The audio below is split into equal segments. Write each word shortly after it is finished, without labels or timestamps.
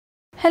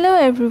Hello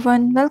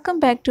everyone, welcome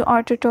back to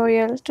our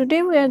tutorial.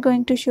 Today we are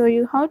going to show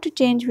you how to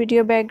change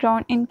video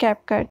background in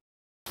CapCut.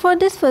 For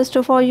this, first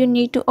of all, you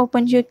need to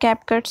open your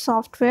CapCut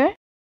software.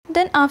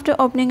 Then after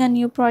opening a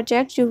new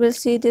project, you will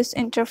see this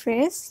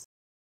interface.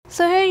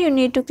 So here you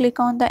need to click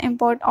on the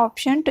import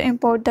option to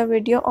import the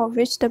video of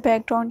which the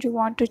background you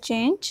want to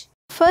change.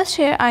 First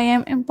here I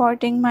am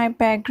importing my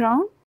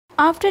background.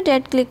 After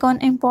that, click on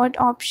import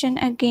option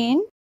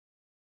again.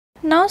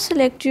 Now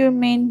select your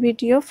main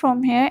video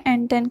from here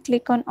and then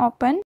click on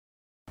open.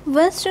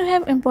 Once you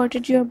have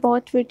imported your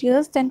both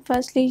videos, then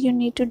firstly you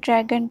need to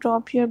drag and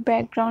drop your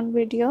background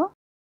video.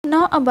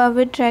 Now above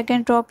it, drag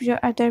and drop your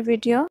other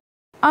video.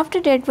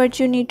 After that, what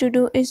you need to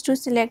do is to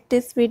select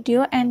this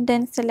video and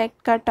then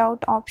select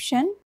cutout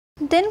option.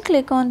 Then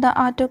click on the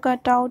auto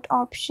cutout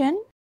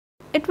option.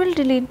 It will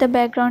delete the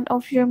background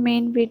of your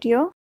main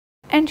video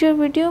and your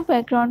video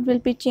background will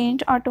be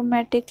changed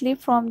automatically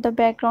from the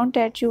background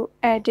that you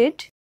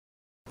added.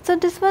 So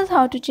this was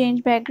how to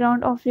change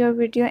background of your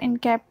video in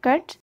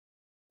CapCut.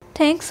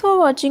 Thanks for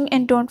watching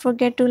and don't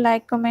forget to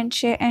like, comment,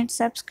 share and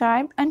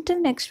subscribe. Until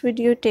next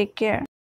video, take care.